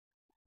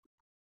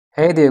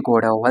Hey there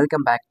Coder,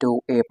 welcome back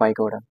to API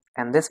Coder.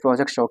 In this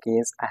project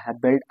showcase, I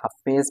have built a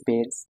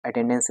face-based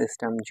attendance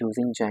system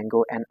using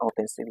Django and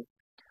OpenCV.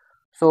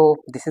 So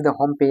this is the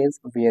home page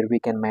where we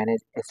can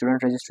manage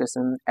student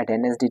registration,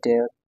 attendance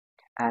detail,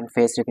 and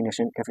face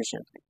recognition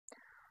efficiently.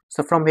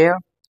 So from here,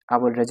 I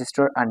will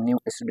register a new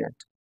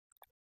student.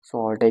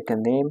 So I'll take a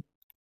name,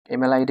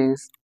 email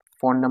IDs,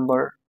 phone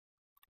number,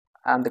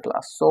 and the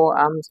class. So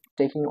I'm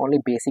taking only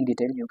basic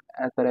detail.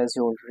 As per as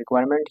your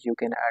requirement, you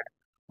can add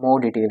more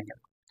detail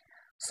here.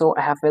 So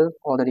I have filled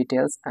all the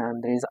details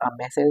and there is a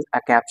message. I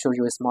capture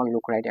your small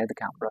look right at the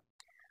camera.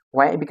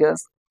 Why?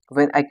 Because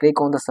when I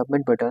click on the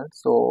submit button,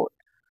 so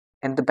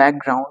in the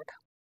background,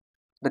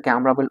 the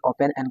camera will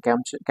open and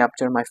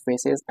capture my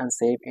faces and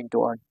save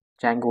into a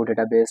Django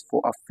database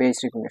for a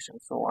face recognition.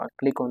 So I'll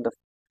click on the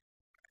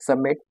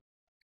submit.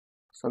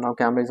 So now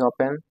camera is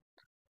open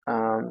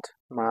and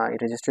my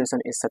registration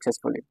is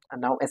successfully.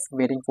 And now it's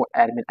waiting for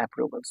admin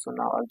approval. So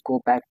now I'll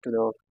go back to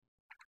the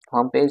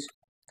home page,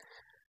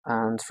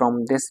 and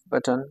from this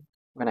button,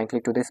 when I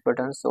click to this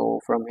button, so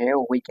from here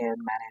we can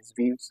manage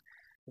views,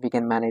 we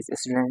can manage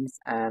students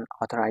and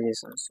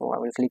authorization. So I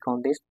will click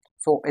on this.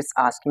 So it's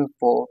asking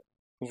for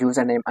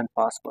username and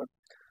password.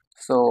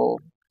 So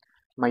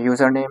my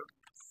username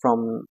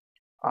from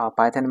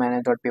python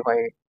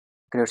manager.py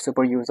create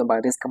super user.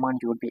 By this command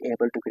you will be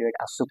able to create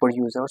a super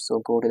user.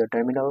 So go to the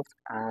terminal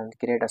and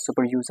create a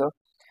super user,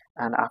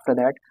 and after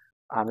that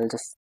I will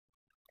just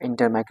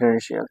enter my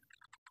credential,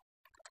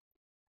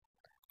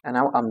 and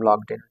now I'm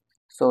logged in.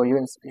 So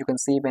you can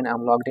see when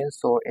I'm logged in,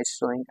 so it's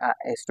showing a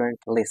student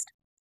list.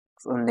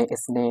 So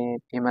its name,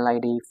 email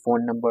ID,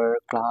 phone number,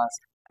 class,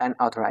 and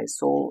authorized.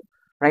 So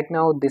right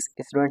now this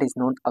student is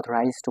not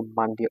authorized to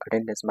mark the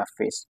attendance by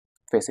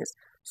faces.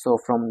 So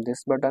from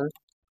this button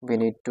we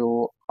need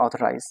to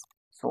authorize.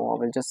 So I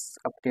will just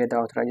update the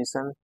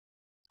authorization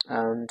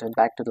and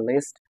back to the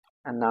list,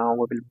 and now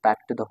we will back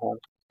to the home.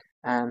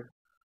 And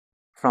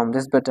from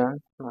this button,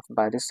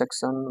 by this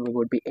section, we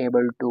would be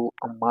able to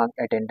mark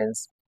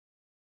attendance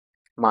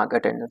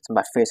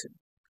by face.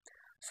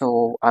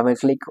 So I will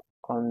click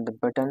on the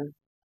button.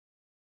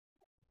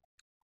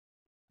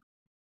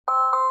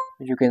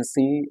 You can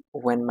see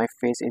when my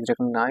face is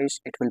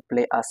recognized, it will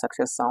play a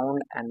success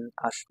sound and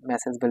a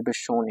message will be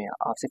shown here.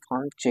 Asif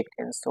Khan checked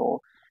in. So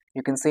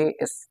you can see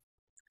it's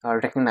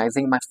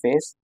recognizing my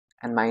face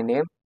and my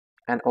name,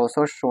 and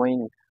also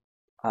showing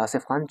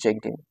Asif Khan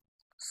checked in.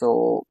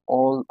 So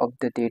all of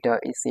the data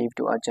is saved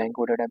to a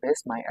Django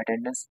database, my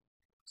attendance.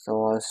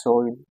 So I'll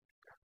show you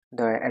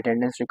the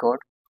attendance record.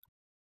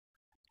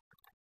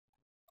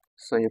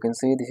 So you can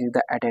see this is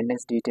the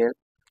attendance detail.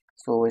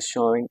 So it's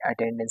showing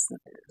attendance,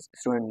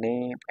 student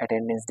name,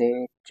 attendance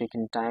date,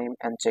 check-in time,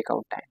 and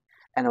checkout time.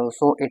 And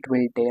also it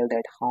will tell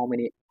that how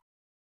many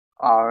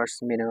hours,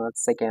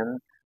 minutes,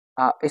 seconds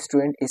a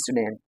student is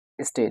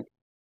stayed.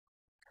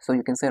 So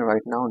you can say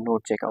right now no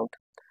checkout.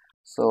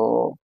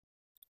 So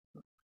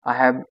I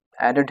have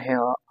added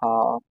here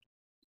a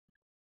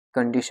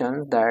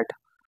condition that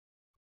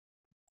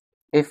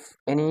if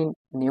any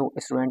new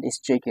student is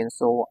check-in,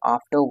 so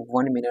after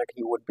 1 minute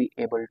he would be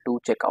able to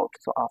check out.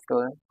 So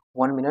after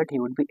 1 minute he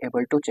would be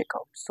able to check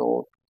out.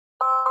 So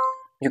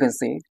you can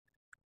see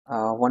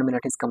 1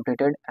 minute is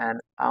completed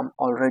and I'm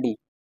already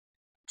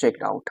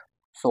checked out.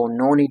 So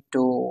no need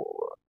to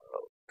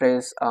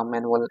press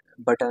manual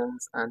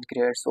buttons and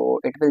create. So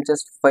it will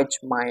just fetch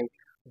my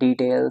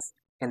details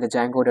in the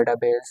Django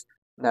database,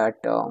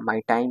 that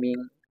my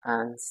timing,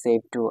 and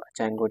save to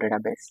Django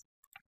database.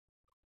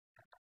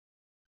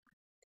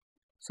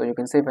 So you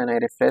can see when I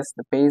refresh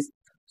the page,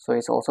 so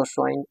it's also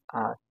showing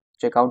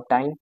checkout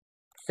time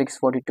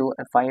 6:42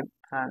 and 5,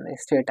 and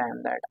stay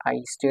time that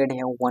I stayed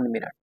here 1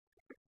 minute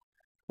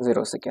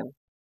 0 second.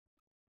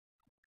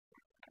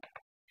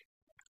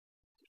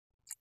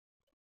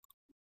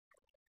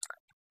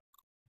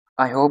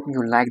 I hope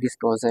you like this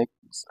project.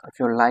 If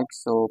you like,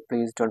 so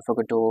please don't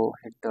forget to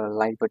hit the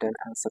like button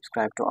and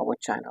subscribe to our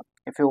channel.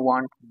 If you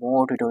want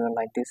more tutorial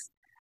like this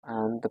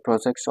and the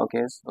project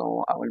showcase,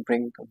 so I will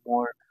bring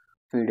more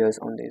videos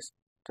on this.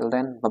 Till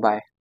then, bye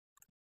bye.